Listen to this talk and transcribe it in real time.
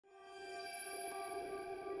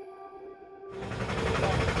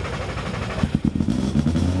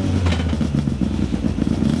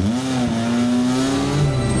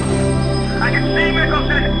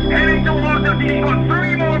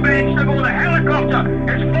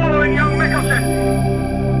is following young Mikkelsen.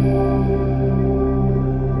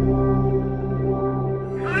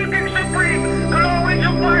 Looking supreme, the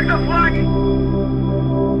Norwegian flags are flying.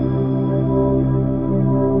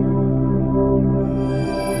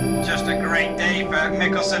 Just a great day for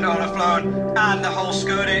Mikkelsen, Olaflon, and the whole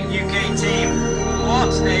Skoda UK team.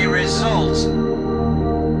 What a result!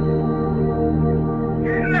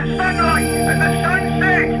 In the sunlight, and the sun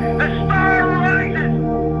sets, the star rises.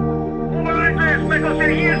 Over Andreas Mikkelsen,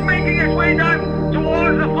 he is making his way down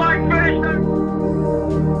towards the flag finish now.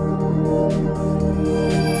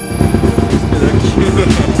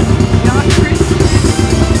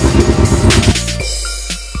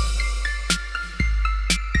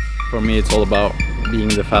 For me, it's all about being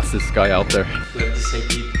the fastest guy out there. We have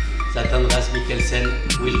decided that Andreas Mikkelsen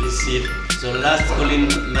will receive the last Colin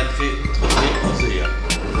Clark trophy of the year.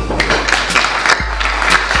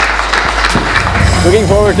 Looking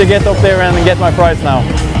forward to get up there and get my prize now.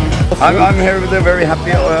 I'm here with a very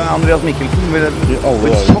happy Andreas Mikkelsen with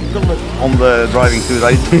chocolate on the driving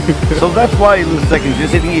tonight. So that's why in the second you're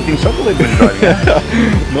sitting eating chocolate when driving.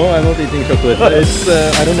 No, I'm not eating chocolate. It's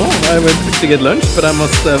I don't know. I went to get lunch, but I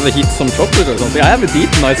must have eaten some chocolate or something. I haven't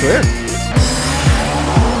eaten, I swear.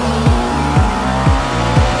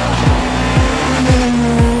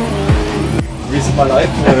 Risk my life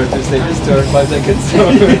for 2 stages to earn 5 seconds.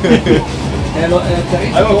 I'm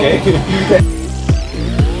okay.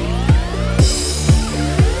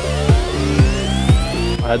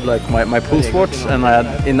 I had like my pulse watch, and I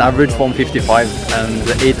had in average 155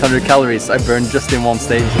 and 800 calories I burned just in one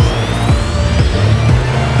stage.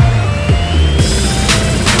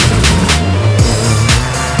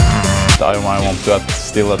 I want to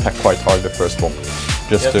still attack quite hard the first one,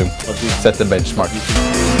 just to set the benchmark.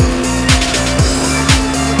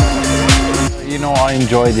 You know, I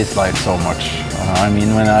enjoy this life so much. I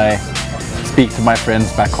mean, when I speak to my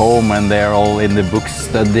friends back home and they're all in the books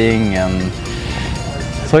studying, and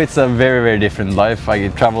so it's a very, very different life. I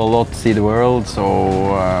travel a lot, see the world,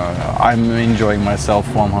 so I'm enjoying myself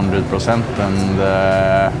 100%, and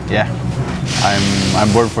yeah, I'm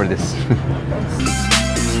born for this.